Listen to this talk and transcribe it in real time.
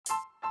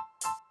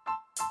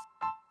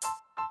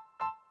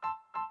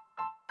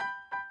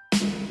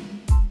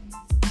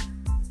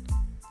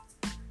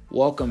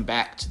Welcome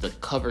back to the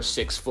Cover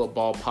 6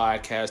 Football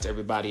Podcast,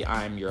 everybody.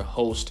 I'm your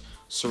host,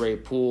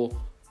 Saray Poole.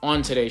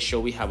 On today's show,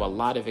 we have a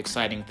lot of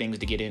exciting things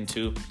to get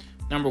into.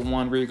 Number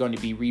one, we're going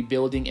to be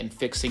rebuilding and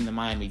fixing the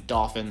Miami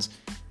Dolphins.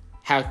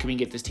 How can we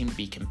get this team to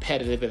be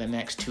competitive in the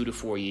next 2 to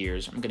 4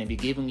 years? I'm going to be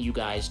giving you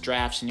guys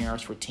draft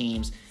scenarios for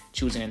teams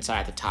choosing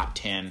inside the top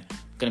 10. I'm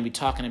going to be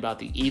talking about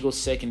the Eagles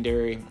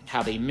secondary,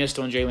 how they missed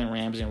on Jalen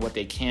Ramsey, and what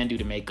they can do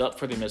to make up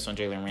for the miss on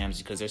Jalen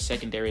Ramsey because their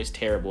secondary is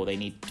terrible. They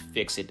need to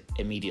fix it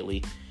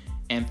immediately.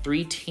 And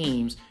 3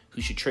 teams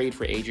who should trade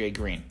for A.J.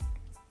 Green.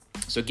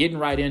 So getting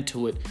right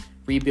into it,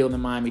 rebuilding the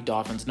Miami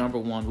Dolphins. Number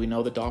one, we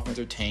know the Dolphins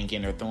are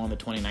tanking. They're throwing the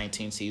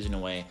 2019 season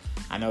away.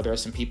 I know there are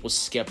some people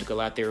skeptical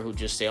out there who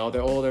just say,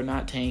 they're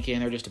not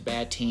tanking. They're just a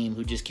bad team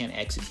who just can't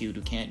execute,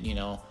 who can't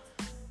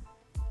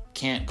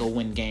go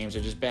win games.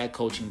 They're just bad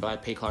coaching,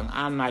 bad play calling.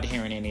 I'm not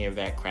hearing any of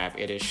that crap.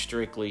 It is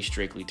strictly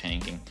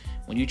tanking.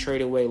 When you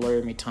trade away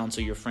Laremy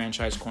Tunsil, your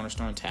franchise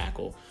cornerstone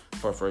tackle,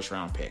 for a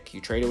first-round pick.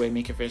 You trade away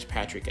Minkah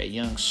Fitzpatrick, a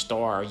young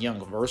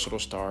versatile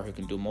star who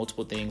can do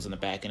multiple things on the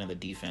back end of the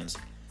defense.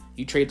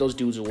 You trade those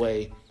dudes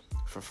away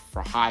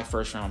for high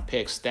first-round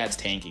picks, that's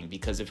tanking.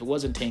 Because if it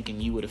wasn't tanking,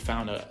 you would have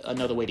found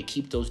another way to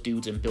keep those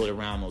dudes and build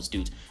around those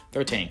dudes.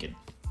 They're tanking.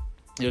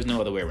 There's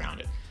no other way around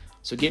it.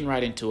 So getting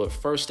right into it,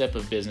 first step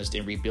of business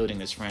in rebuilding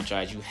this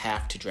franchise, you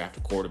have to draft a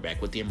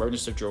quarterback. With the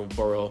emergence of Joe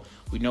Burrow,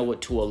 we know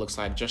what Tua looks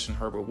like, Justin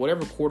Herbert.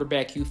 Whatever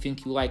quarterback you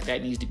think you like,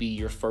 that needs to be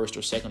your first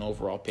or second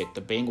overall pick.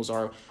 The Bengals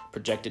are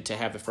projected to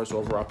have the first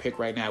overall pick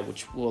right now,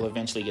 which will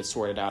eventually get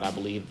sorted out. I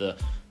believe the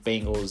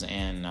Bengals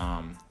and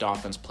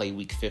Dolphins play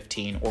week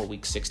 15 or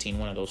week 16,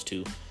 one of those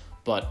two.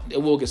 But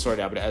it will get sorted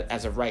out. But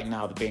as of right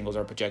now, the Bengals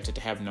are projected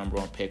to have the number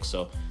one pick.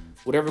 So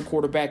whatever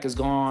quarterback is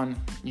gone,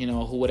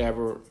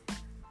 whatever,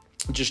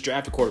 just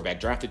draft a quarterback.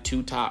 Draft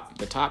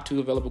the top 2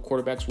 available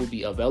quarterbacks will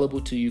be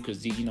available to you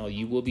because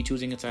you will be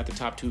choosing inside the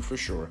top 2 for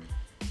sure.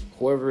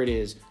 Whoever it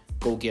is,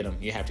 go get them.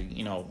 You have to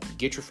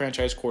get your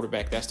franchise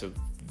quarterback. That's the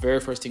very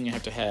first thing you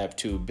have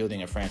to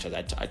building a franchise.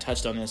 I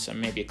touched on this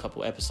maybe a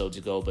couple episodes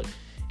ago, but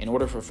in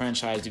order for a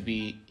franchise to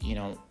be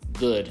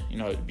good,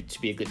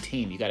 to be a good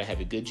team, you got to have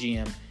a good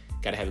GM,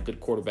 got to have a good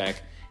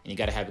quarterback, and you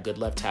got to have a good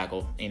left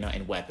tackle,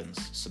 and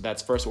weapons. So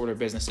that's first order of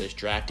business is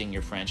drafting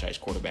your franchise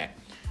quarterback.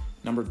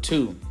 Number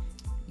 2.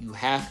 You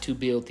have to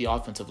build the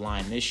offensive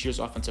line. This year's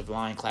offensive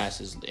line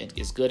class is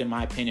good, in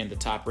my opinion. The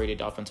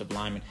top-rated offensive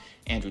lineman,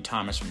 Andrew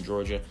Thomas from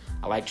Georgia.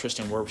 I like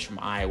Tristan Wirfs from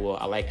Iowa.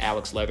 I like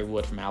Alex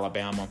Leatherwood from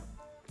Alabama.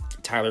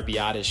 Tyler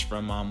Biadasz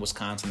from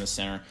Wisconsin, the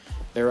center.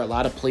 There are a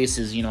lot of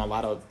places, a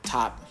lot of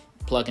top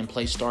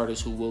plug-and-play starters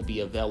who will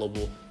be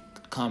available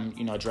come,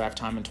 draft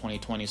time in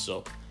 2020.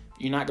 So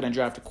you're not going to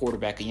draft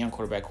a young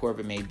quarterback, whoever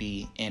it may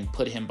be, and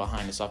put him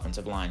behind this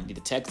offensive line. The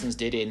Texans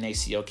did it, and they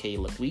see, okay,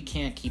 look, we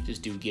can't keep this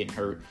dude getting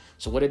hurt.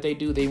 So what did they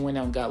do? They went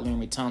out and got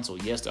Laremy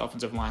Tunsil. Yes, the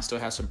offensive line still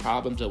has some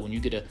problems, but when you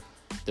get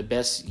the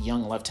best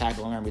young left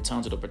tackle, Laremy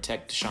Tunsil, to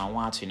protect Deshaun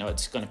Watson,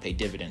 it's going to pay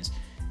dividends.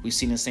 We've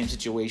seen the same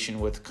situation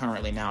with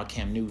currently now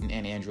Cam Newton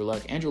and Andrew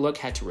Luck. Andrew Luck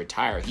had to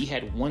retire. He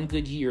had one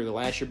good year the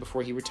last year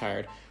before he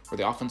retired where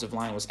the offensive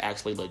line was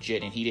actually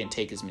legit and he didn't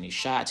take as many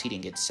shots. He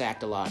didn't get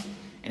sacked a lot,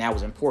 and that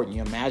was important.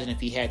 You imagine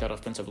if he had that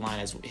offensive line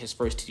as his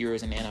first 2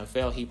 years in the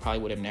NFL, he probably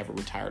would have never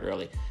retired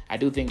early. I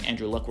do think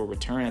Andrew Luck will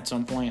return at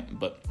some point,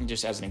 but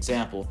just as an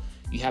example,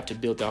 you have to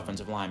build the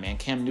offensive line, man.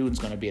 Cam Newton's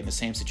going to be in the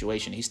same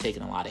situation. He's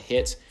taken a lot of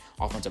hits.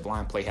 Offensive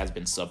line play has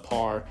been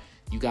subpar.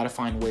 You got to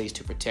find ways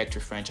to protect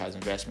your franchise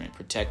investment,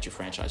 protect your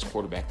franchise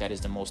quarterback. That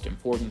is the most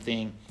important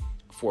thing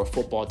for a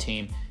football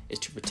team, is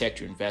to protect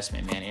your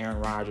investment, man. Aaron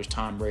Rodgers,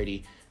 Tom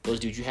Brady, those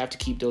dudes, you have to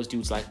keep those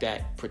dudes like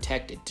that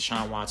protected.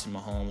 Deshaun Watson,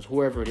 Mahomes,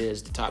 whoever it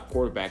is, the top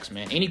quarterbacks,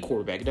 man. Any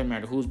quarterback, it doesn't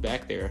matter who's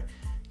back there.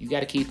 You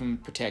got to keep them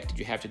protected.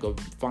 You have to go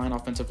find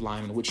offensive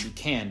linemen, which you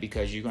can,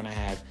 because you're going to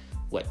have,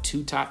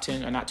 2 top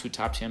 10, or not 2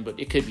 top 10, but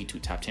it could be 2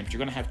 top 10, but you're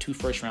going to have 2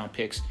 first-round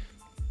picks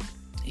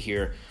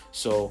here.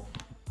 So,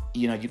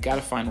 you got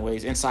to find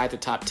ways inside the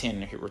top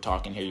 10. We're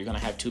talking here. You're going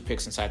to have 2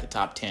 picks inside the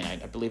top 10.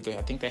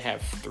 I think they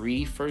have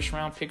 3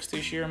 first-round picks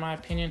this year, in my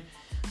opinion.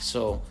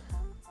 So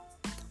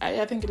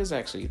I think it is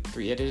actually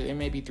 3. It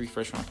may be 3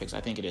 first-round picks.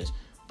 I think it is.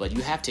 But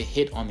you have to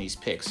hit on these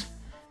picks.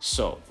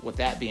 So with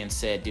that being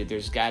said, dude,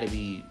 there's got to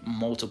be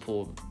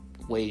multiple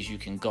ways you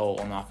can go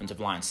on the offensive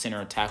line.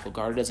 Center, tackle,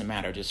 guard, it doesn't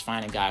matter. Just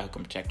find a guy who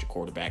can protect your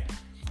quarterback.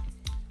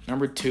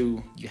 Number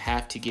 2, you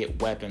have to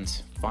get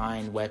weapons.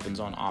 Find weapons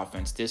on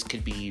offense. This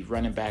could be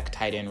running back,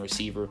 tight end,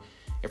 receiver.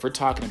 If we're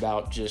talking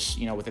about just,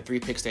 with the 3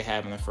 picks they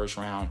have in the first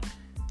round,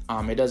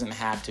 it doesn't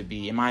have to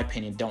be, in my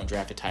opinion, don't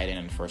draft a tight end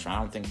in the first round.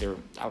 I don't think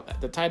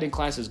the tight end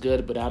class is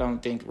good, but I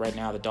don't think right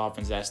now the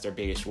Dolphins, that's their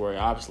biggest worry.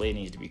 Obviously, it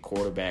needs to be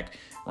quarterback,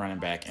 running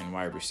back, and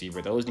wide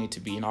receiver. Those need to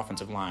be an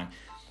offensive line.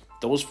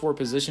 Those 4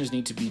 positions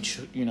need to be,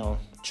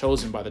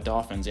 chosen by the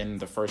Dolphins in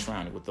the first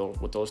round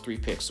with those 3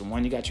 picks. So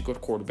 1, you got your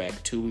good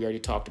quarterback. 2, we already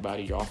talked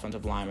about it, your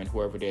offensive lineman,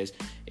 whoever it is.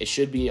 It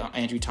should be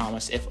Andrew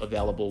Thomas if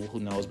available,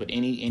 who knows. But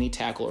any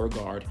tackle or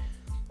guard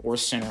or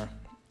center,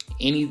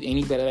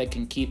 anybody that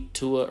can keep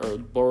Tua or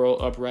Burrow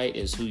upright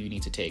is who you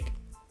need to take.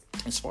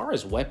 As far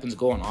as weapons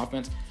go on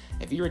offense,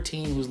 If you're a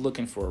team who's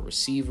looking for a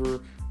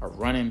receiver, a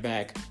running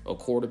back, a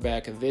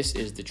quarterback, this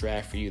is the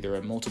draft for you. There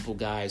are multiple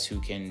guys who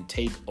can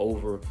take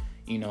over,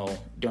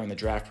 during the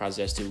draft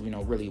process to,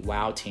 really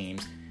wow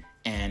teams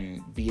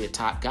and be a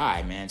top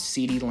guy, man.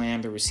 CeeDee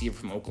Lamb, the receiver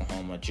from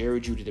Oklahoma.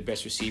 Jerry Jeudy, the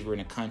best receiver in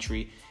the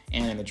country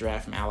and in the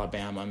draft from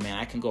Alabama. Man,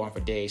 I can go on for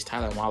days.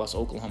 Tylan Wallace,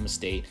 Oklahoma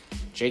State.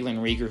 Jalen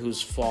Reagor,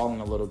 who's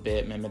fallen a little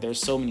bit, man. But there's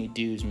so many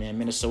dudes, man.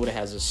 Minnesota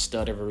has a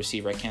stud of a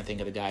receiver. I can't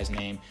think of the guy's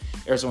name.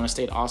 Arizona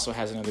State also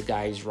has another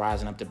guy who's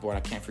rising up the board.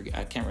 I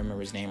can't remember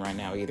his name right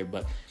now either.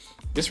 But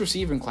this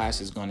receiving class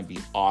is going to be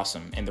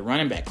awesome. And the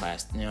running back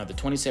class, the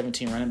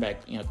 2017 running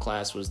back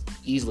class was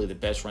easily the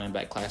best running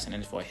back class in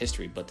NFL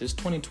history. But this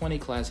 2020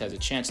 class has a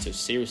chance to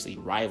seriously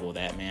rival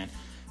that, man.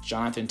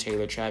 Jonathan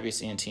Taylor,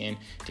 Travis Etienne,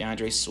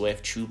 DeAndre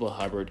Swift, Chuba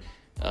Hubbard,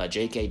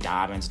 J.K.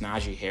 Dobbins,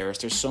 Najee Harris.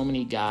 There's so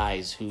many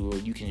guys who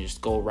you can just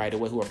go right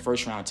away who are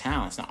first-round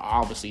talents. Now,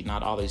 obviously,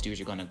 not all these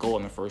dudes are going to go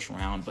in the first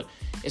round, but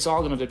it's all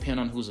going to depend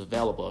on who's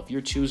available. If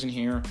you're choosing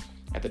here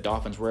at the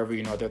Dolphins, wherever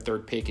their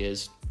third pick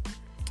is,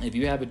 if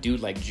you have a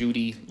dude like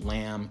Jeudy,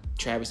 Lamb,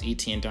 Travis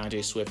Etienne,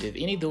 DeAndre Swift, if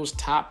any of those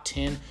top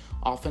 10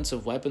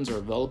 offensive weapons are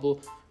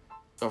available,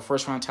 or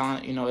first-round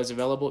talent, is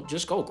available,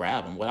 just go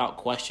grab them without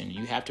question.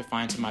 You have to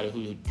find somebody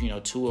who,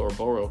 Tua or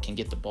Burrow can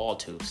get the ball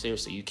to.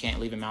 Seriously, you can't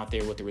leave them out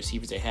there with the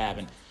receivers they have.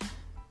 And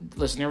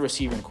listen, their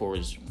receiving core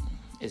is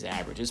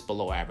average. It's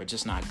below average.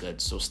 It's not good.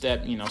 So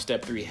step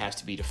 3 has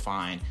to be to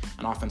find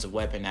an offensive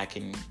weapon that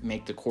can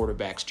make the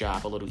quarterback's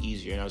job a little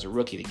easier. And as a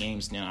rookie, the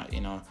game's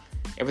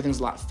everything's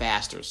a lot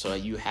faster. So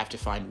you have to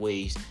find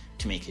ways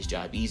to make his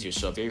job easier.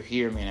 So if they're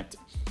here, man,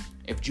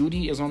 if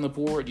Jeudy is on the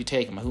board, you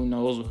take him. Who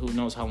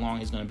knows how long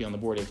he's going to be on the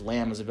board. If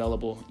Lamb is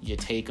available, you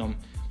take him.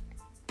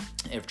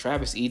 If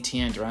Travis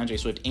Etienne, DeAndre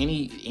Swift,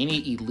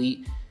 any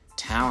elite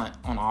talent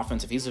on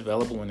offense, if he's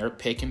available when they're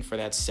picking for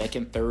that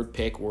second, third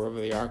pick, wherever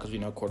they are, because we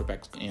know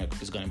quarterback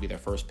is going to be their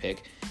first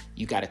pick,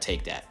 you got to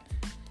take that.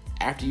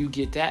 After you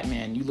get that,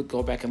 man,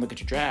 go back and look at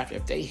your draft.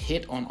 If they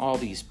hit on all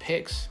these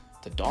picks,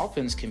 the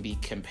Dolphins can be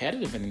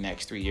competitive in the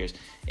next 3 years.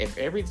 If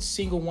every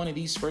single one of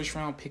these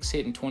first-round picks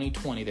hit in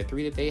 2020, the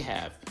 3 that they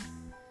have,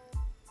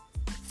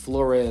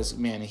 Flores,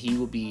 man, he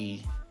will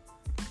be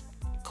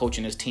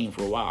coaching his team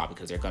for a while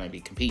because they're going to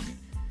be competing.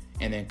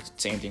 And then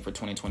same thing for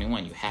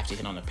 2021. You have to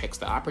hit on the picks.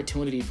 The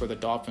opportunity for the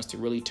Dolphins to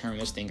really turn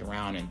this thing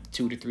around in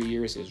 2 to 3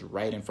 years is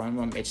right in front of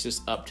them. It's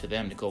just up to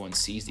them to go and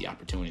seize the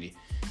opportunity.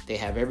 They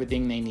have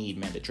everything they need,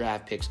 man. The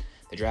draft picks,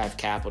 the draft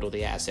capital,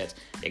 the assets.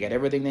 They got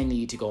everything they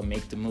need to go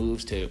make the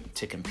moves to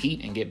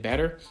compete and get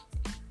better.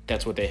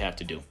 That's what they have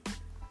to do.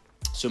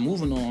 So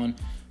moving on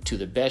to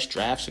the best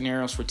draft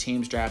scenarios for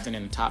teams drafting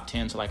in the top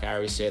 10. So like I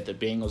already said, the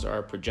Bengals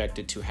are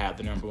projected to have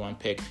the number 1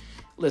 pick.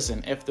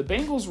 Listen, if the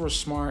Bengals were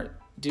smart,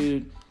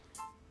 dude,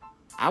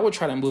 I would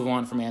try to move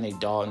on from Andy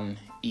Dalton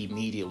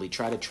immediately.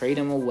 Try to trade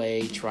him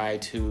away. Try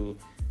to,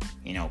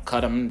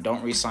 cut him.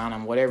 Don't re-sign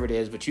him, whatever it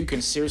is. But you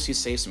can seriously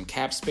save some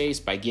cap space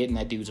by getting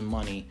that dude's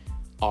money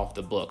off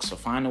the books. So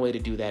find a way to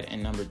do that.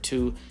 And number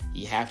 2,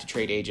 you have to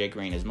trade A.J.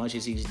 Green. As much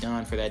as he's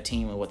done for that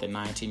team with the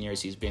 19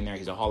 years he's been there,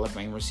 he's a Hall of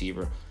Fame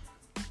receiver.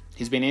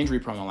 He's been injury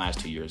prone the last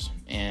 2 years.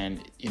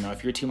 And,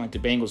 if you're a team like the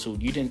Bengals, who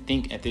you didn't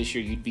think at this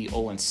year you'd be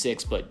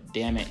 0-6, but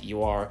damn it,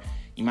 you are,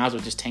 you might as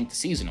well just tank the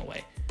season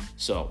away.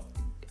 So,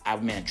 I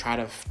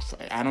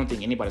don't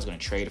think anybody's going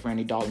to trade for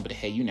Andy Dalton, but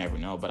hey, you never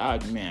know.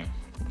 But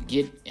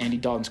get Andy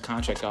Dalton's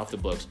contract off the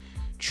books.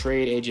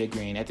 Trade A.J.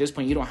 Green. At this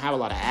point, you don't have a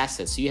lot of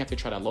assets, so you have to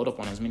try to load up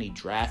on as many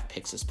draft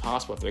picks as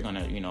possible if they're going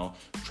to,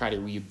 try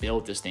to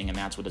rebuild this thing, and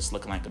that's what it's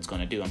looking like it's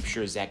going to do. I'm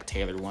sure Zach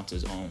Taylor wants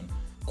his own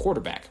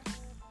quarterback.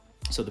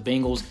 So the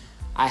Bengals,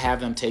 I have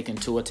them taking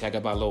Tua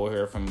Tagovailoa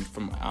here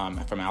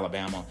from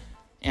Alabama.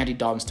 Andy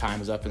Dalton's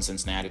time is up in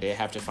Cincinnati. They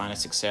have to find a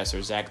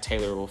successor. Zach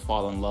Taylor will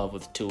fall in love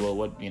with Tua.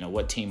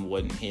 What team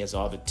wouldn't? He has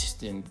all the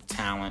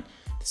talent,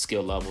 the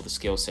skill level, the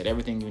skill set,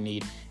 everything you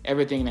need,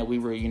 everything that we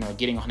were,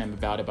 getting on him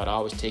about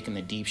always taking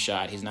the deep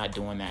shot. He's not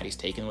doing that. He's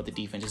taking what the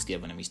defense is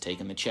giving him. He's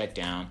taking the check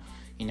down.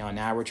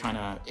 Now we're trying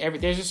to.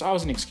 There's just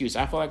always an excuse.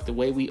 I feel like the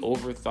way we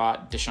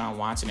overthought Deshaun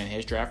Watson in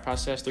his draft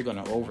process, they're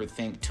going to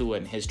overthink Tua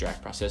in his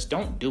draft process.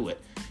 Don't do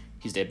it.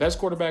 He's the best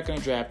quarterback in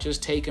the draft.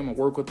 Just take him and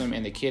work with him,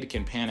 and the kid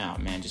can pan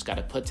out, man. Just got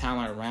to put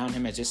talent around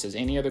him just as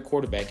any other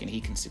quarterback, and he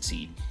can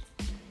succeed.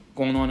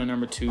 Going on to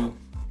number 2,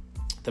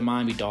 the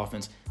Miami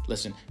Dolphins.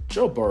 Listen,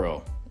 Joe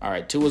Burrow. All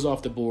right, Tua's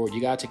off the board.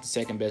 You got to take the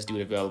second best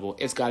dude available.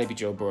 It's got to be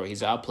Joe Burrow.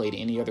 He's outplayed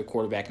any other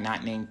quarterback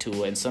not named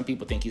Tua, and some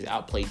people think he's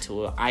outplayed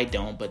Tua. I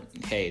don't, but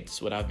hey, it's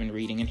what I've been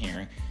reading and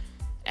hearing.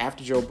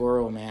 After Joe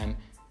Burrow, man,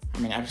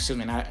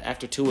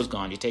 after Tua's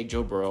gone, you take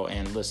Joe Burrow,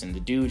 and listen, the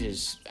dude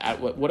is.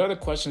 What other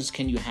questions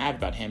can you have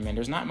about him, man?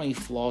 There's not many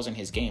flaws in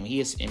his game. He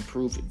has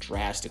improved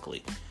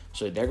drastically.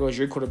 So there goes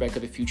your quarterback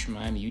of the future,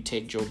 Miami. You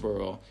take Joe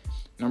Burrow.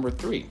 Number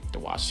 3, the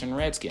Washington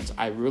Redskins.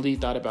 I really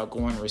thought about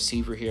going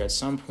receiver here at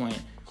some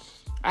point.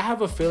 I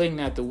have a feeling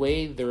that the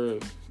way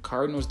the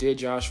Cardinals did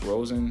Josh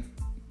Rosen,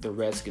 the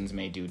Redskins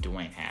may do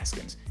Dwayne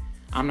Haskins.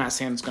 I'm not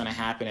saying it's going to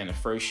happen in the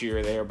first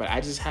year there, but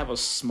I just have a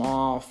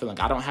small feeling.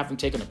 I don't have them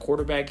taking a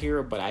quarterback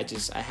here, but I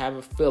have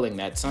a feeling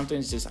that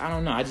something's just, I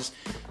don't know. I just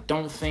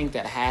don't think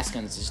that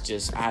Haskins is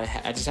just,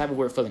 I just have a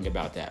weird feeling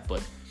about that.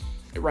 But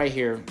right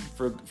here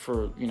for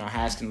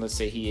Haskins, let's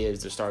say he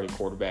is the starting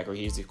quarterback or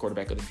he's the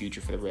quarterback of the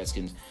future for the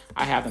Redskins.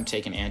 I have them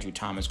taking Andrew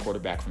Thomas,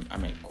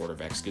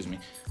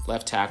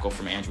 left tackle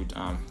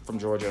from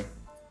Georgia.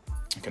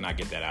 I cannot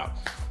get that out.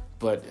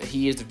 But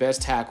he is the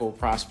best tackle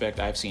prospect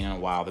I've seen in a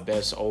while, the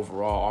best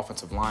overall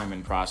offensive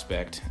lineman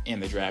prospect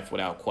in the draft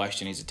without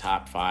question. He's a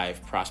top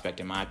 5 prospect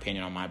in my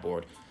opinion on my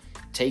board.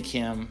 Take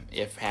him.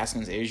 If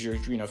Haskins is your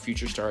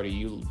future starter,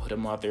 you put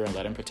him out there and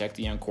let him protect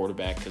the young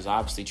quarterback, because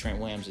obviously Trent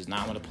Williams is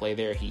not going to play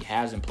there. He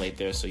hasn't played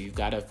there, so you've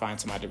got to find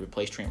somebody to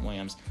replace Trent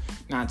Williams.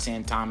 Not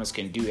saying Thomas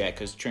can do that,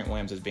 because Trent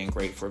Williams has been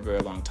great for a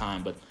very long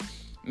time, but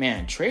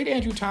man, trade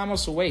Andrew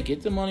Thomas away.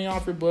 Get the money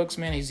off your books,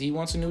 man. He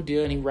wants a new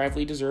deal, and he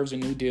rightfully deserves a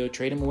new deal.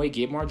 Trade him away.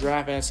 Get more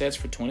draft assets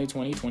for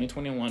 2020,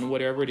 2021,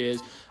 whatever it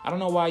is. I don't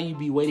know why you'd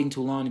be waiting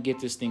too long to get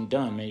this thing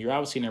done, man. You're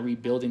obviously in a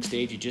rebuilding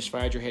stage. You just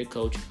fired your head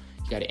coach.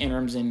 You got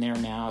interims in there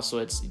now.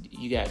 So Case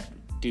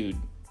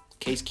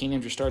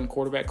Keenum's your starting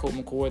quarterback, Colt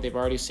McCoy. They've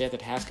already said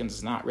that Haskins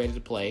is not ready to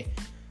play.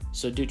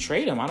 So,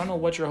 trade him. I don't know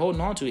what you're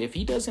holding on to. If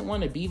he doesn't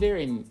want to be there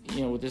and,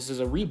 this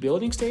is a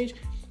rebuilding stage,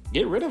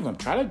 get rid of him.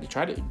 Try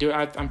to do.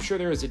 I'm sure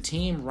there is a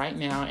team right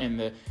now in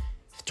the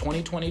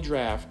 2020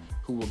 draft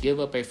who will give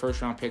up a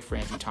first-round pick for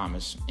Andrew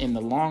Thomas. In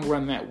the long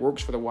run, that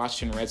works for the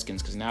Washington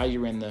Redskins, because now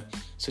you're in the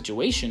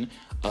situation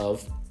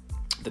of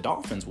the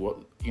Dolphins.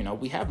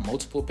 We have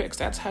multiple picks.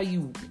 That's how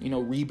you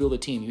rebuild a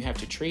team. You have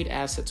to trade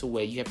assets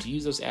away. You have to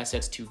use those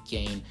assets to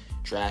gain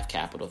draft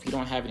capital. If you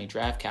don't have any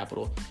draft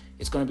capital,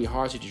 it's going to be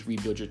hard to just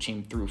rebuild your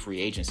team through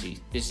free agency.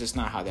 This is just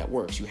not how that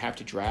works. You have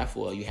to draft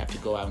well. You have to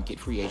go out and get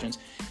free agents.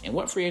 And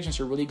what free agents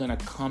are really going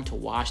to come to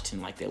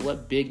Washington like that?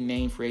 What big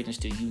name free agents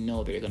do you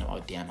know that are going to,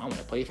 oh, damn, I want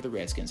to play for the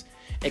Redskins?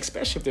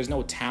 Especially if there's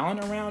no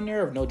talent around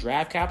there, or no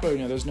draft capital,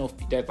 there's no,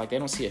 they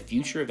don't see a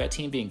future of that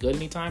team being good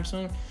anytime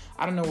soon.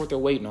 I don't know what they're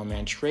waiting on,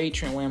 man. Trade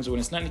Trent Williams. When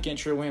it's nothing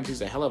against Trent Williams,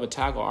 he's a hell of a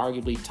tackle,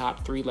 arguably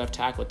top 3 left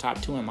tackle,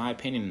 top 2 in my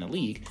opinion in the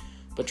league.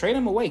 But trade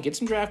him away. Get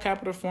some draft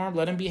capital for him.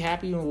 Let him be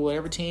happy with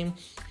whatever team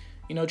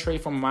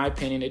trade from. My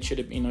opinion, it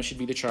should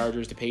be the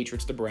Chargers, the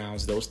Patriots, the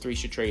Browns. Those 3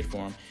 should trade for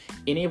him.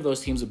 Any of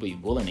those teams would be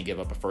willing to give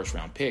up a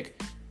first-round pick,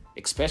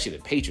 especially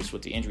the Patriots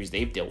with the injuries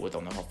they've dealt with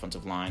on the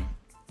offensive line.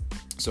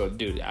 So,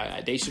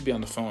 they should be on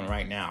the phone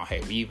right now.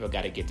 Hey, we've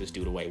got to get this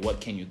dude away. What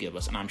can you give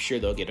us? And I'm sure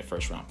they'll get a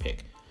first-round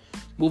pick.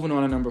 Moving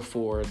on to number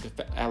 4,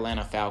 the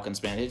Atlanta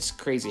Falcons, man. It's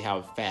crazy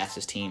how fast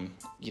this team,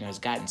 has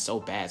gotten so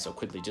bad so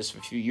quickly. Just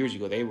a few years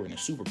ago, they were in the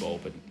Super Bowl,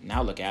 but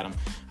now look at them.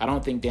 I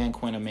don't think Dan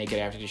Quinn will make it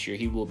after this year.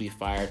 He will be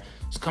fired.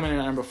 So coming in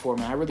at number 4,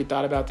 man, I really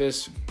thought about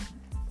this.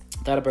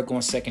 Thought about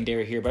going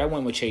secondary here, but I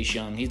went with Chase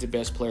Young. He's the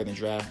best player in the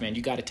draft, man.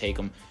 You got to take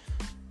him.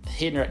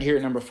 Here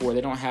at number 4,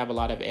 they don't have a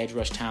lot of edge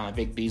rush talent.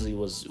 Vic Beasley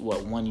was,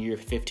 1 year,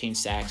 15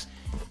 sacks.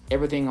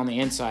 Everything on the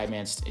inside,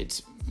 man,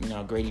 it's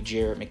Grady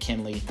Jarrett,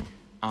 McKinley.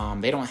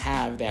 They don't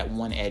have that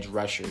one edge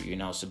rusher,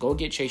 So go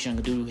get Chase Young,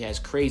 a dude who has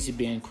crazy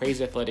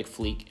athletic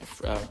freak,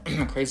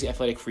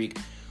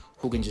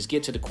 who can just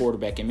get to the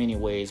quarterback in many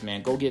ways,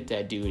 man. Go get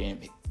that dude.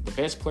 And the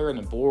best player on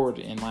the board,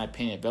 in my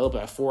opinion, available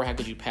at 4. How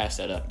could you pass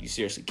that up? You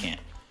seriously can't.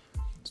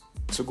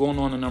 So going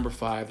on to number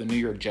 5, the New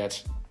York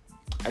Jets.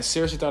 I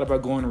seriously thought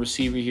about going to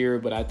receiver here,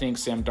 but I think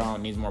Sam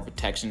Darnold needs more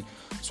protection.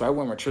 So I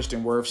went with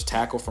Tristan Wirfs,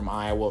 tackle from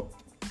Iowa,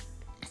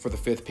 for the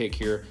 5th pick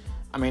here.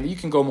 I mean, you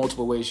can go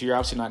multiple ways here. You're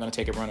obviously not going to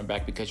take a running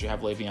back because you have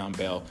Le'Veon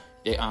Bell.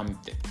 They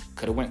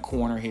could have went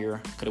corner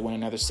here. Could have went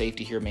another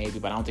safety here maybe,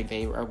 but I don't think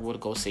they were able to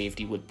go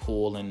safety with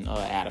Poole and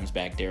Adams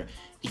back there.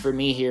 For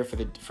me here for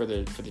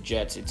the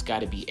Jets, it's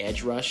got to be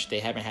edge rush. They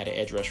haven't had an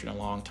edge rusher in a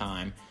long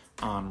time.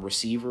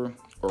 Receiver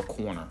or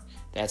corner.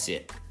 That's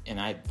it. And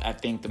I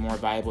think the more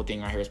valuable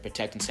thing right here is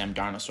protecting Sam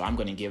Darnold. So I'm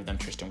going to give them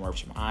Tristan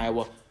Wirfs from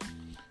Iowa.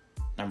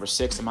 Number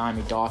 6, the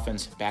Miami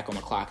Dolphins, back on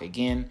the clock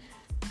again.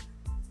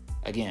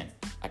 Again,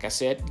 like I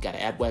said, you got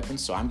to add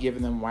weapons, so I'm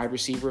giving them wide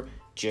receiver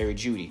Jerry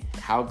Jeudy.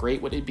 How great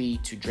would it be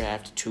to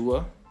draft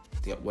Tua,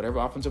 whatever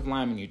offensive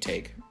lineman you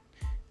take,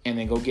 and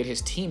then go get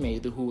his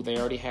teammate who they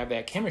already have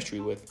that chemistry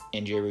with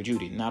in Jerry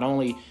Jeudy. Not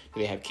only do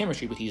they have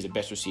chemistry, but he's the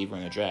best receiver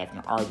in the draft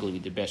and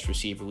arguably the best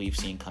receiver we've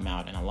seen come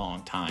out in a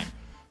long time.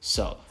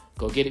 So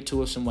go get it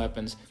Tua some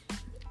weapons,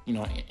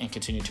 and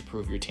continue to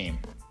prove your team.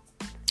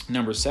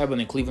 Number 7,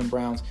 the Cleveland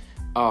Browns.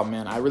 Oh,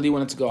 man, I really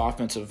wanted to go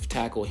offensive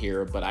tackle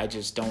here, but I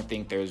just don't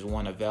think there's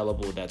one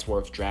available that's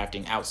worth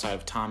drafting outside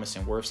of Thomas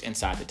and Wirfs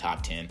inside the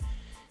top 10.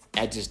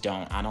 I just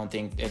don't. I don't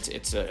think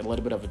it's a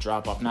little bit of a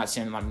drop-off. Not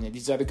saying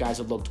these other guys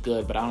have looked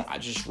good, but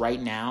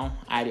right now,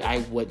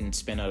 I wouldn't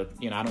spend I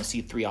don't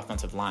see 3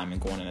 offensive linemen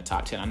going in the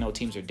top 10. I know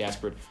teams are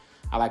desperate.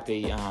 I like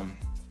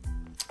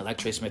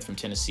Trey Smith from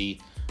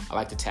Tennessee. I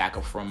like the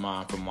tackle from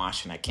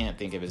Washington. I can't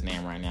think of his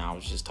name right now. I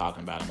was just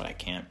talking about him, but I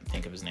can't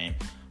think of his name.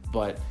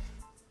 But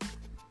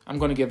I'm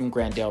going to give him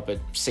Grant Delpit,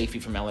 safety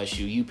from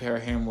LSU. You pair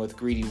him with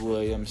Greedy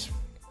Williams,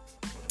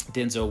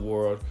 Denzel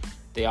Ward.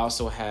 They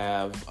also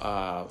have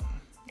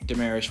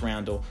Damaris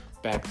Randall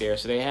back there.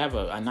 So they have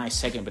a nice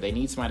second, but they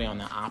need somebody on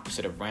the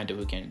opposite of Randall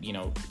who can,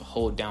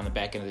 hold down the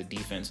back end of the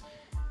defense.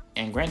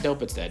 And Grant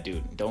Delpit's that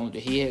dude.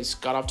 He has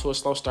got off to a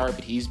slow start,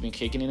 but he's been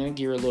kicking in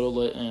gear a little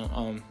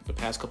the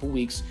past couple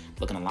weeks,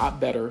 looking a lot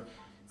better.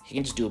 He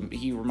can just do.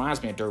 He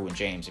reminds me of Derwin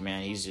James,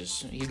 man.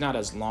 He's not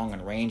as long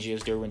and rangy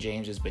as Derwin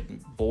James is, but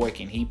boy,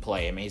 can he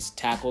play. I mean, his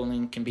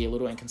tackling can be a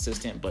little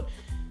inconsistent, but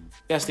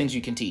that's things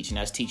you can teach, and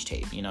that's teach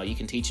tape. You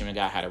can teach him a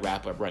guy how to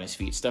wrap up, run his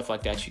feet, stuff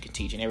like that you can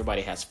teach, and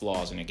everybody has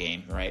flaws in the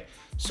game, right?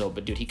 So,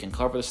 but dude, he can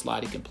cover the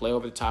slot, he can play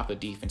over the top of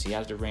the defense, he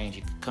has the range,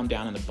 he can come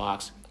down in the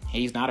box,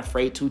 he's not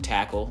afraid to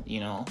tackle,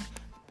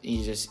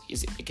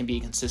 it can be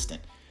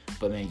consistent.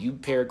 But man, you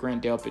pair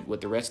Grant Delpit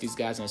with the rest of these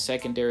guys in the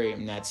secondary,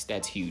 and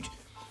that's huge.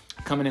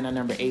 Coming in at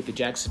number 8, the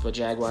Jacksonville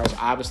Jaguars.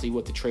 Obviously,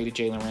 with the trade of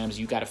Jalen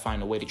Ramsey, you got to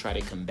find a way to try to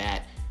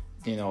combat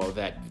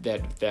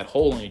that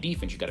hole in the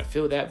defense. You got to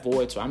fill that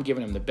void. So I'm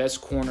giving him the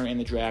best corner in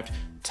the draft,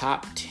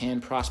 top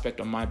 10 prospect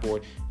on my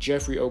board,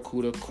 Jeffrey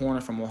Okudah,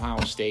 corner from Ohio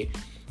State.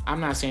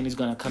 I'm not saying he's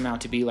going to come out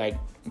to be like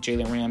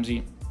Jalen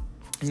Ramsey.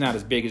 He's not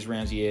as big as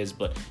Ramsey is,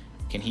 but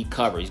can he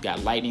cover? He's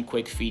got lightning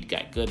quick feet,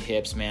 got good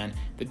hips, man.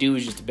 The dude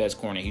is just the best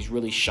corner. He's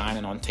really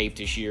shining on tape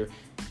this year.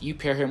 You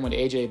pair him with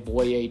AJ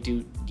Bouye,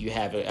 dude, you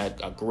have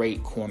a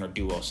great corner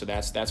duo. So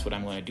that's what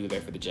I'm going to do there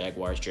for the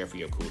Jaguars,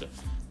 Jeffrey Okudah.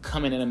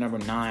 Coming in at number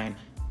 9,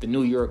 the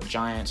New York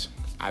Giants.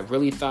 I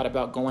really thought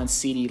about going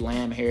CeeDee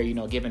Lamb here,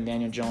 giving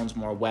Daniel Jones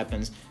more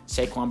weapons,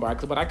 Saquon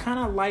Barkley. But I kind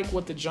of like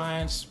what the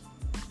Giants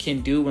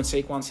can do when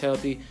Saquon's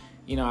healthy.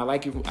 I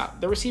like it.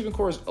 The receiving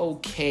core is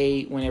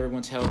okay when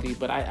everyone's healthy,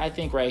 but I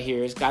think right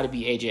here it's got to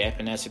be AJ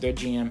Epinesa. Their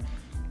GM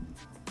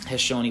has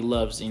shown he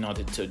loves,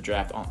 to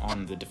draft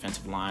on the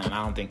defensive line, and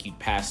I don't think you'd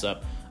pass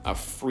up a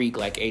freak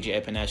like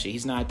AJ Epinesa.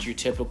 He's not your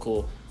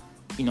typical,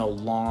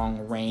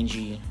 long,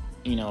 rangy,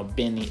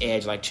 bend the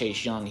edge like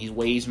Chase Young. He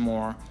weighs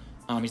more.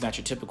 He's not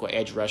your typical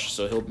edge rusher,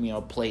 so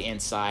he'll, play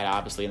inside,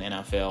 obviously, in the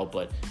NFL,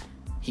 but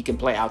he can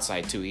play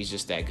outside, too. He's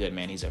just that good,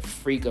 man. He's a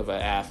freak of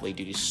an athlete,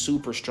 dude. He's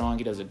super strong.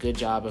 He does a good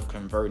job of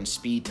converting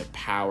speed to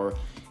power.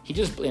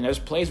 And there's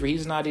plays where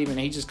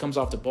he just comes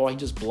off the ball. He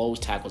just blows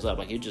tackles up.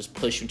 Like, he'll just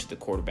push into the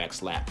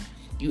quarterback's lap.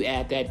 You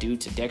add that dude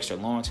to Dexter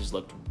Lawrence, who's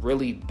looked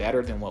really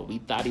better than what we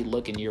thought he'd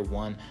look in year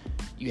one.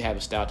 You have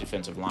a stout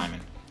defensive lineman.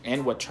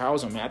 And what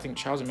I think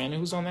Charles Omenihu,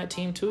 who's on that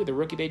team, too, the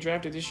rookie they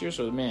drafted this year.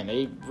 So, man,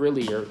 they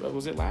really are.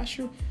 Was it last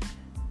year?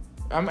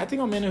 I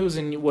think Omenihu's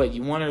in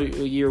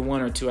year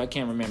 1 or 2. I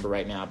can't remember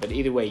right now. But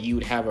either way, you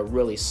would have a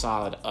really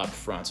solid up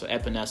front. So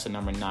Epinesa,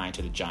 number 9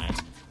 to the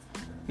Giants.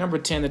 Number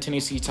 10, the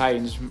Tennessee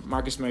Titans.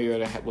 Marcus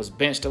Mariota was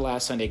benched the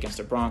last Sunday against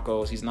the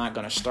Broncos. He's not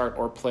going to start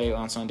or play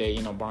on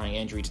Sunday, barring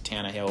injury to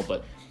Tannehill.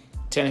 But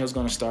Tannehill's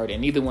going to start,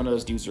 and neither one of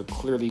those dudes are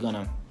clearly going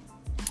to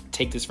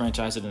take this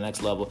franchise to the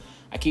next level.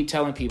 I keep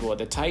telling people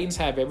the Titans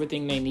have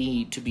everything they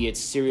need to be a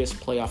serious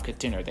playoff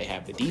contender. They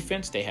have the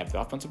defense, they have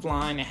the offensive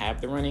line, they have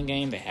the running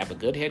game, they have a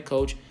good head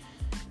coach,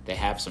 they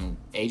have some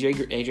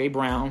AJ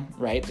Brown,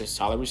 right, the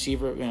solid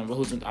receiver,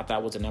 who I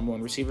thought was the number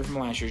 1 receiver from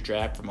last year's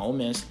draft from Ole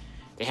Miss.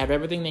 They have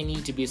everything they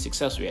need to be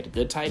successful. They have a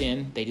good tight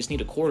end. They just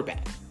need a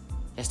quarterback.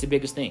 That's the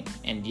biggest thing.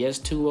 And yes,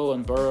 Tua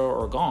and Burrow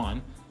are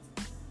gone,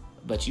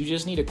 but you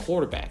just need a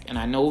quarterback. And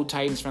I know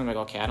Titans fans are like,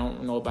 okay, I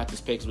don't know about this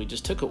pick because we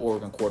just took an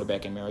Oregon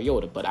quarterback in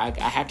Mariota. But I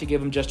have to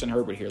give him Justin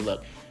Herbert here.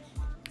 Look,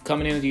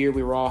 coming into the year,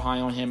 we were all high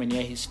on him, and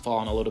yeah, he's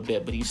fallen a little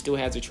bit, but he still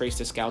has a trace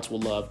that scouts will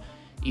love.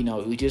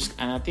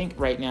 And I think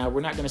right now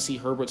we're not going to see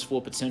Herbert's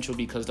full potential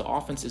because the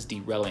offense is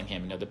derailing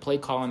him. The play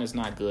calling is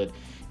not good.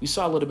 We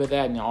saw a little bit of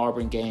that in the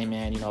Auburn game,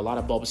 man. A lot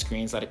of bubble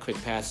screens, a lot of quick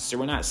passes. So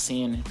we're not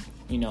seeing,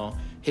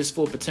 his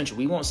full potential.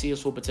 We won't see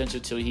his full potential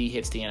until he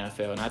hits the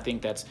NFL. And I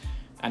think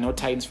I know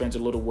Titans fans are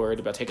a little worried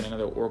about taking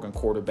another Oregon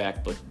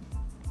quarterback, but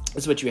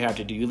that's what you have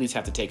to do. You at least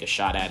have to take a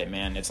shot at it,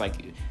 man. It's like,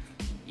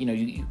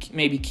 you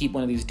maybe keep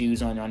one of these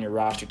dudes on your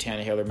roster,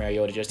 Tannehill or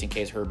Mariota, just in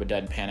case Herbert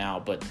doesn't pan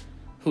out. But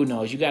who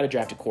knows? You got to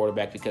draft a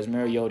quarterback because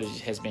Mariota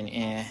has been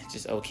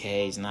just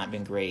okay. He's not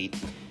been great.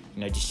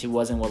 He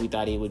wasn't what we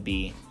thought he would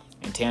be.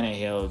 And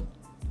Tannehill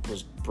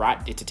was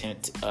brought to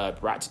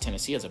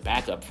Tennessee as a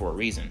backup for a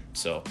reason.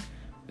 So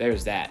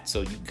there's that.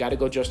 So you got to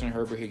go Justin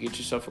Herbert here. Get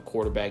yourself a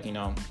quarterback.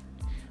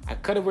 I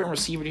could have went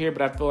receiver here,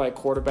 but I feel like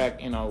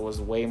quarterback, was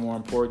way more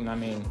important. I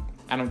mean,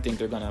 I don't think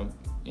they're going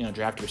to,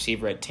 draft a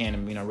receiver at 10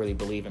 and, really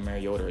believe in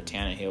Mariota or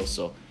Tannehill.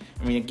 So,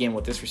 again,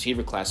 with this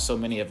receiver class, so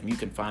many of them, you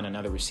can find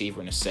another receiver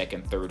in the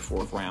 2nd, 3rd,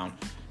 4th round.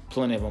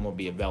 Plenty of them will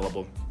be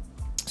available.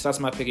 So that's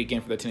my pick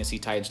again for the Tennessee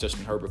Titans,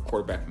 Justin Herbert,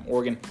 quarterback from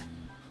Oregon.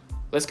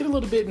 Let's get a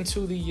little bit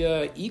into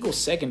the Eagles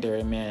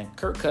secondary, man.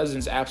 Kirk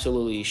Cousins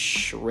absolutely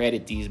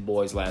shredded these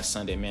boys last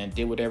Sunday, man.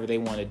 Did whatever they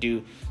want to do.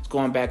 I was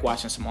going back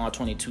watching some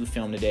All-22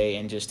 film today,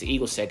 and just the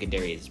Eagles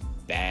secondary is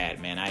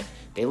bad, man.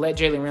 They let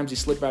Jalen Ramsey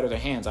slip out of their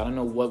hands. I don't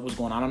know what was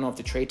going on. I don't know if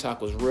the trade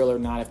talk was real or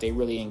not, if they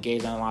really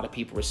engaged. A lot of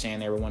people were saying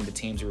they were one of the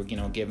teams who were,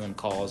 giving them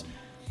calls.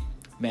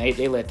 Man,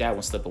 they let that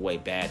one slip away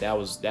bad.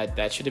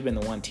 That should have been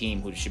the one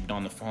team who should have been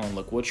on the phone.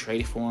 Look, we'll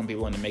trade for him.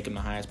 People want to make him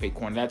the highest paid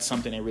corner. That's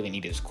something they really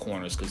need is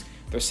corners because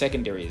their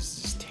secondary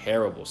is just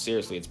terrible.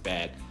 Seriously, it's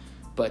bad.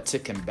 But to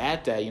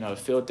combat that, to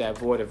fill that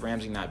void of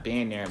Ramsey not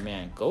being there,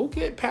 man, go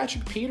get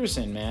Patrick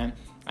Peterson, man.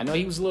 I know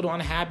he was a little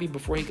unhappy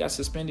before he got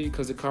suspended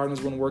because the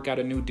Cardinals wouldn't work out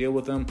a new deal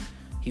with him.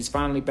 He's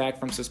finally back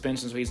from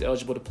suspension, so he's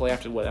eligible to play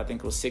after I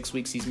think it was 6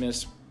 weeks he's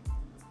missed,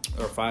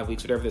 or 5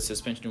 weeks, whatever the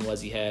suspension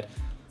was he had.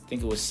 I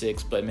think it was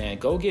 6. But, man,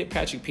 go get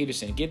Patrick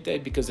Peterson. Get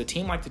that, because a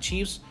team like the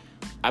Chiefs,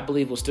 I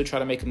believe, will still try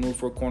to make a move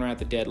for a corner at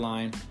the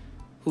deadline.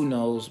 Who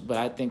knows? But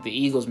I think the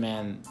Eagles,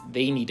 man,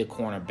 they need a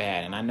corner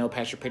bad. And I know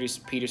Patrick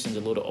Peterson's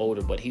a little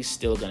older, but he's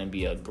still going to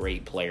be a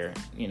great player.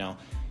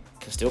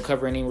 Can still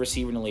cover any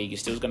receiver in the league. He's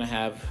still going to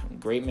have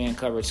great man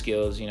coverage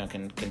skills.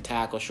 Can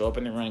tackle, show up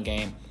in the run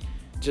game,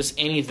 just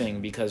anything.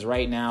 Because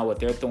right now, what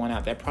they're throwing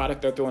out, that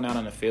product they're throwing out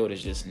on the field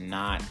is just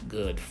not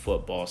good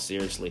football.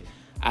 Seriously.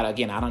 I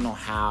don't know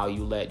how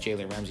you let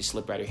Jalen Ramsey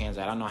slip out of your hands.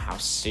 I don't know how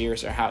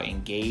serious or how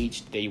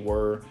engaged they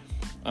were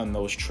on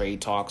those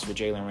trade talks with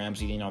Jalen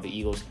Ramsey. The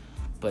Eagles.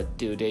 But,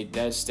 dude,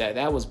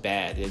 that was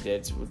bad.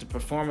 That's the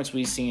performance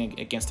we've seen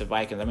against the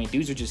Vikings. I mean,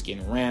 dudes are just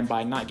getting ran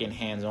by, not getting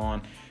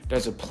hands-on.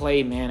 There's a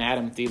play, man,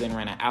 Adam Thielen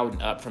ran an out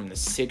and up from the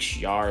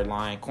 6-yard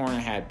line. Corner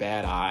had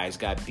bad eyes,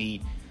 got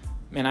beat.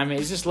 Man, I mean,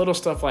 it's just little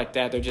stuff like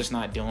that they're just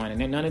not doing. And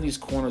then none of these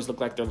corners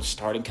look like they're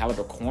starting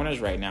caliber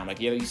corners right now. Like,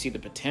 yeah, you see the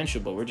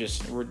potential, but we're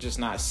just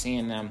not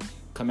seeing them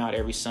come out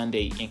every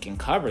Sunday and can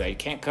cover that. You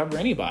can't cover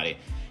anybody.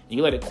 And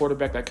you let a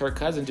quarterback like Kirk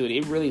Cousins do it.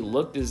 It really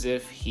looked as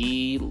if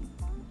he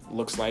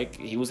looks like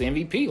he was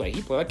MVP. Like,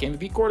 he played like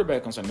MVP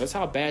quarterback on something. That's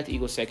how bad the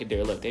Eagles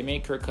secondary looked. They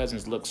made Kirk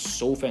Cousins look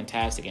so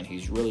fantastic, and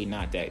he's really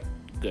not that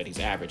good. He's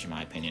average, in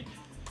my opinion.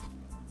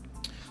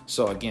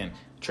 So, again,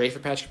 trade for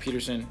Patrick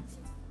Peterson.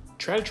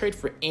 Try to trade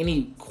for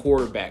any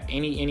quarterback,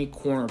 any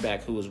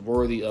cornerback who is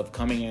worthy of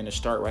coming in to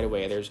start right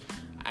away.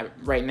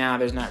 Right now,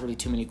 there's not really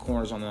too many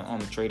corners on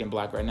the trading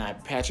block right now.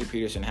 Patrick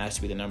Peterson has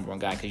to be the number one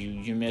guy because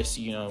you miss,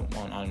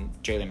 on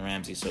Jalen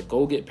Ramsey. So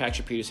go get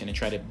Patrick Peterson and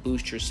try to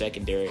boost your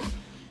secondary.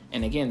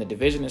 And again, the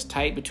division is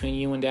tight between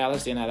you and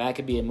Dallas. And that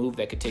could be a move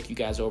that could take you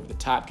guys over the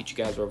top, get you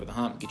guys over the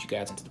hump, get you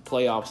guys into the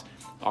playoffs.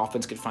 The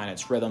offense could find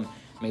its rhythm.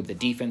 Maybe the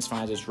defense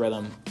finds its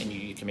rhythm, and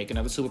you can make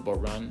another Super Bowl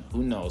run.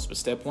 Who knows? But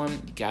step one,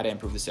 you got to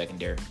improve the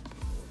secondary.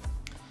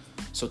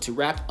 So to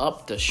wrap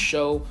up the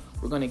show,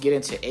 we're going to get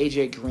into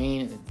A.J.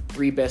 Green, the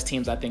 3 best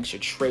teams I think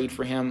should trade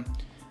for him.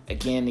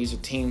 Again, these are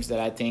teams that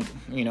I think,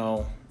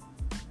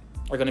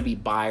 are going to be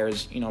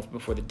buyers,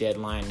 before the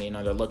deadline.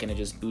 They're looking to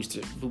just boost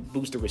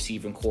the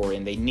receiving core,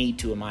 and they need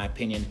to, in my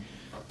opinion.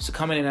 So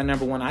coming in at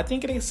number 1, I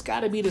think it's got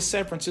to be the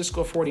San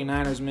Francisco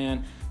 49ers,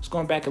 man. Just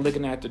going back and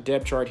looking at the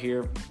depth chart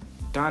here.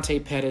 Dante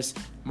Pettis,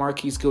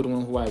 Marquise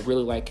Goodwin, who I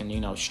really like,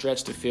 can,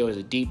 stretch the field as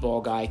a deep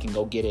ball guy, can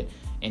go get it.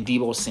 And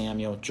Deebo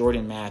Samuel,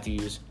 Jordan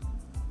Matthews,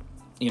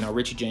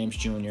 Richie James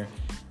Jr.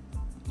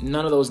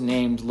 None of those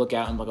names look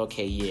out and like,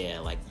 okay, yeah,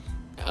 like,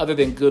 other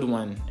than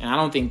Goodwin, and I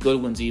don't think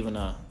Goodwin's even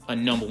a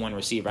number 1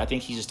 receiver. I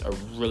think he's just a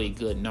really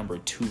good number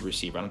 2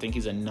 receiver. I don't think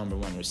he's a number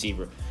 1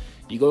 receiver.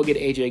 You go get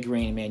A.J.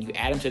 Green, man. You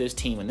add him to this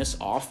team. And this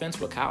offense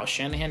with Kyle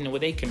Shanahan, the way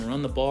they can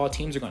run the ball,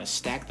 teams are going to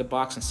stack the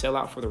box and sell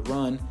out for the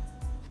run.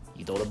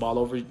 You throw the ball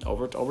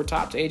over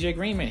top to A.J.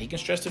 Green, man. He can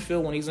stretch the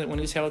field when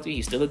he's healthy.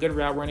 He's still a good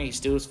route runner. He's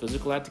still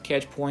physical at the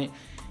catch point.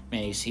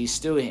 Man, he's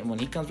still, when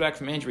he comes back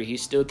from injury, he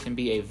still can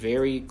be a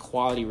very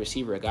quality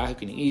receiver, a guy who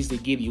can easily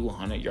give you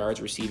 100 yards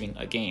receiving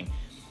a game.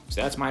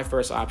 So that's my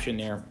first option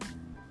there,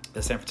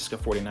 the San Francisco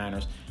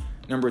 49ers.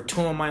 Number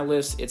 2 on my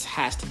list, it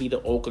has to be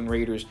the Oakland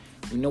Raiders.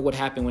 We know what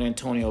happened with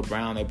Antonio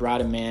Brown. They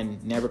brought him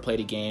in, never played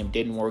a game,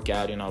 didn't work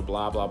out,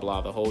 blah, blah,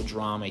 blah, the whole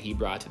drama he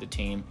brought to the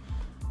team.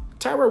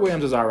 Tyrell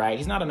Williams is all right.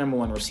 He's not a number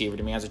 1 receiver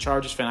to me. As a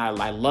Chargers fan,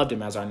 I loved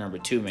him as our number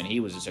 2, man. He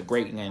was just a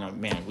great,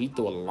 man. We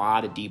threw a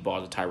lot of deep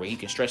balls to Tyrell. He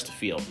can stretch the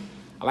field.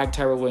 I like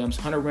Tyrell Williams.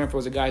 Hunter Renfrow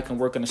is a guy who can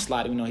work on the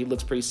slot. He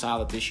looks pretty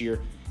solid this year.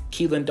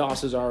 Keelan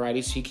Doss is all right.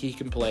 He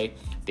can play.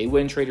 They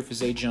wouldn't trade for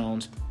Zay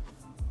Jones.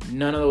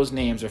 None of those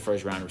names are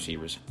first-round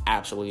receivers.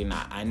 Absolutely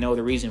not. I know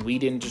the reason we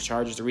didn't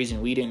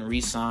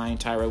re-sign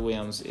Tyrell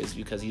Williams is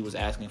because he was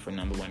asking for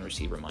number 1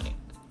 receiver money.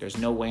 There's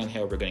no way in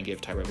hell we're going to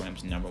give Tyrell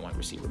Williams number 1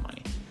 receiver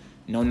money.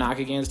 No knock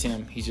against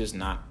him. He's just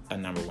not a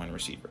number 1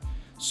 receiver.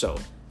 So,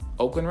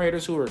 Oakland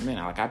Raiders, who are, man,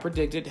 like I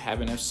predicted,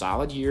 having a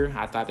solid year.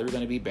 I thought they were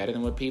going to be better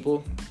than what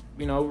people,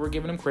 were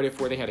giving them credit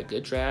for. They had a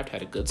good draft,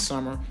 had a good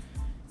summer,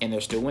 and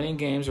they're still winning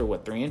games. They're,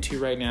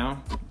 3-2 right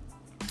now.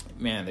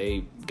 Man,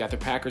 they got the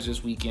Packers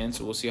this weekend,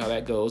 so we'll see how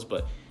that goes.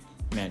 But,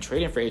 man,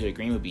 trading for A.J.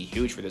 Green would be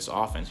huge for this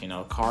offense.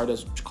 Carr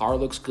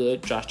looks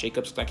good. Josh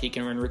Jacobs looks like he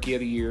can win Rookie of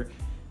the Year.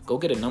 Go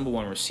get a number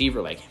 1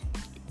 receiver like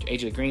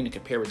A.J. Green to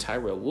compare with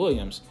Tyrell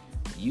Williams.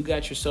 You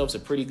got yourselves a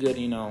pretty good,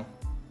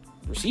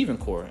 receiving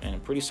core and a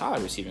pretty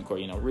solid receiving core.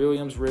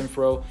 Williams,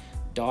 Renfrow,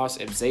 Doss.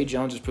 If Zay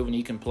Jones is proving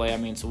he can play,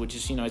 so we're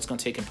just, it's going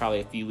to take him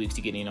probably a few weeks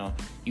to get,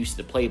 used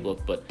to the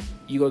playbook. But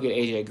you go get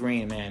A.J.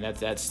 Green, man,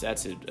 that's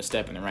a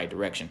step in the right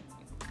direction.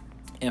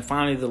 And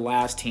finally, the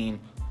last team,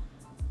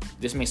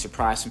 this may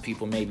surprise some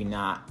people, maybe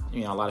not. A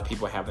lot of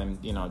people have them,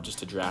 just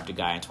to draft a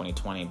guy in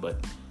 2020.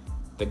 But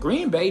the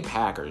Green Bay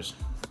Packers,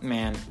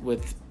 man,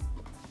 with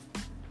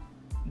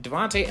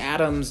Devontae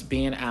Adams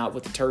being out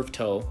with the turf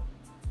toe,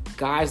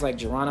 guys like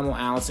Geronimo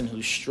Allison,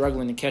 who's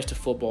struggling to catch the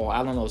football.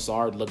 Allen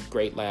Lazard looked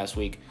great last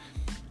week.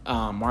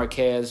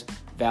 Marquez,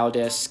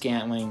 Valdez,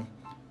 Scantling.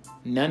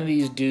 None of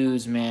these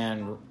dudes,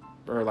 man,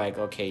 are like,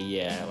 okay,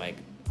 yeah, like,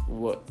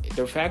 what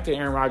the fact that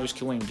Aaron Rodgers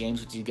can win games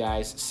with you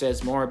guys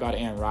says more about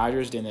Aaron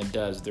Rodgers than it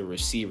does the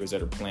receivers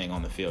that are playing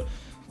on the field.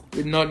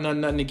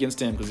 Nothing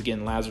against him, because,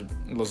 again,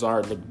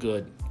 Lazard looked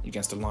good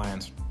against the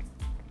Lions.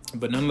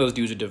 But none of those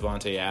dudes are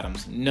Devontae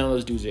Adams. None of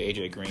those dudes are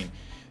A.J. Green.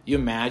 You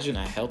imagine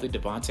a healthy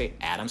Devontae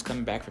Adams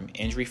coming back from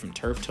injury from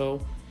turf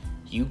toe?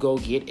 You go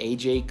get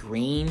A.J.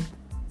 Green.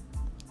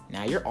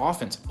 Now your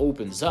offense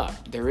opens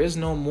up. There is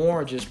no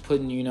more just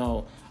putting,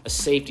 a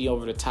safety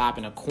over the top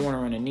and a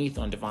corner underneath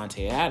on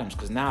Devontae Adams,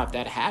 because now if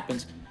that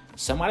happens,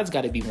 somebody's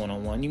got to be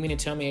one-on-one. You mean to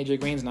tell me A.J.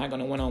 Green's not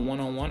going to win on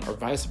one-on-one, or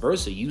vice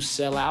versa? You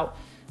sell out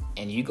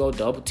and you go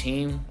double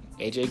team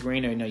A.J.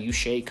 Green, or you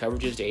shade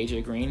coverages to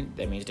A.J. Green,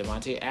 that means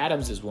Devontae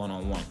Adams is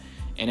one-on-one.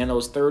 And then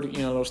those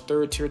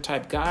third tier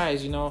type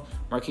guys,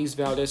 Marquise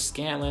Valdez,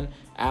 Scantling,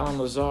 Allen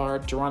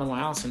Lazard, Geronimo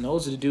Allison,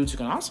 those are the dudes who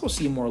can also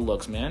see more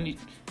looks, man.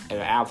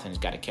 Allison's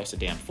got to catch the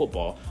damn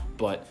football,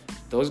 but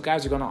those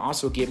guys are going to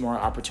also get more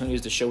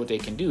opportunities to show what they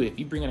can do. If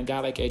you bring in a guy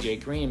like A.J.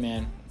 Green,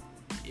 man,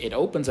 it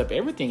opens up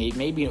everything. It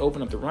may be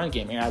open up the run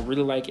game. I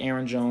really like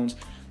Aaron Jones.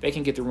 They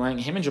can get the run.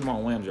 Him and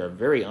Jamal Williams are a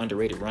very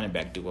underrated running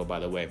back duo, by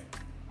the way.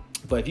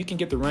 But if you can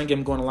get the run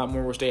game going a lot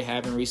more, which they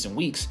have in recent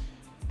weeks,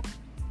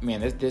 man,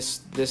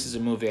 this is a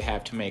move they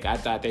have to make. I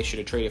thought they should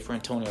have traded for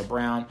Antonio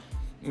Brown.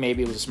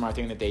 Maybe it was a smart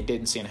thing that they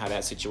didn't, seeing how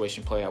that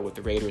situation played out with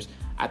the Raiders.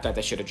 I thought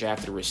they should have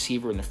drafted a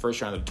receiver in the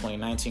first round of the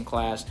 2019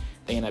 class.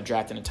 They ended up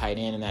drafting a tight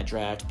end in that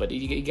draft. But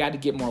you got to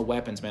get more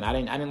weapons, man. I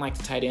didn't like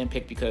the tight end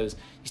pick because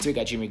you still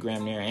got Jimmy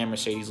Graham there and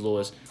Mercedes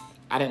Lewis.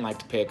 I didn't like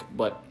the pick,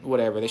 but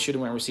whatever. They should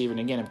have went receiver. And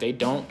again, if they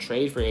don't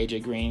trade for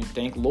A.J. Green,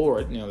 thank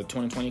Lord, the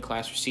 2020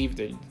 class receiver,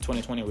 the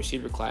 2020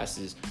 receiver class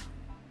is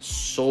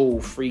so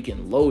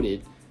freaking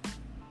loaded.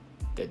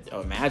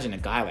 Imagine a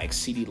guy like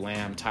CeeDee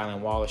Lamb, Tylan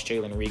Wallace,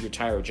 Jalen Reagor,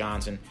 Tyler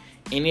Johnson,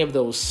 any of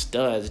those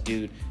studs,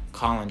 dude,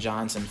 Colin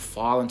Johnson,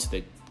 fall into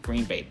the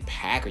Green Bay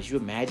Packers. You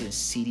imagine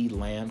CeeDee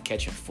Lamb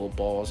catching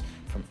footballs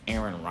from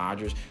Aaron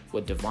Rodgers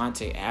with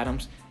Devontae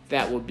Adams?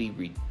 That would be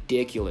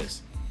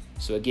ridiculous.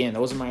 So again,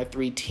 those are my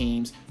three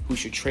teams who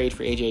should trade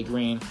for A.J.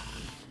 Green.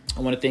 I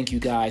want to thank you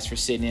guys for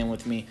sitting in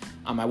with me.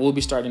 I will be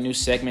starting a new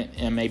segment,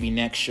 and maybe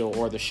next show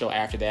or the show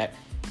after that.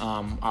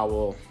 I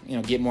will,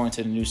 get more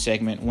into the new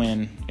segment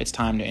when it's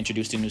time to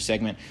introduce the new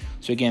segment.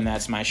 So again,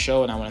 that's my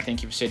show, and I want to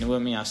thank you for sitting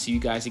with me. I'll see you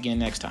guys again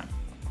next time.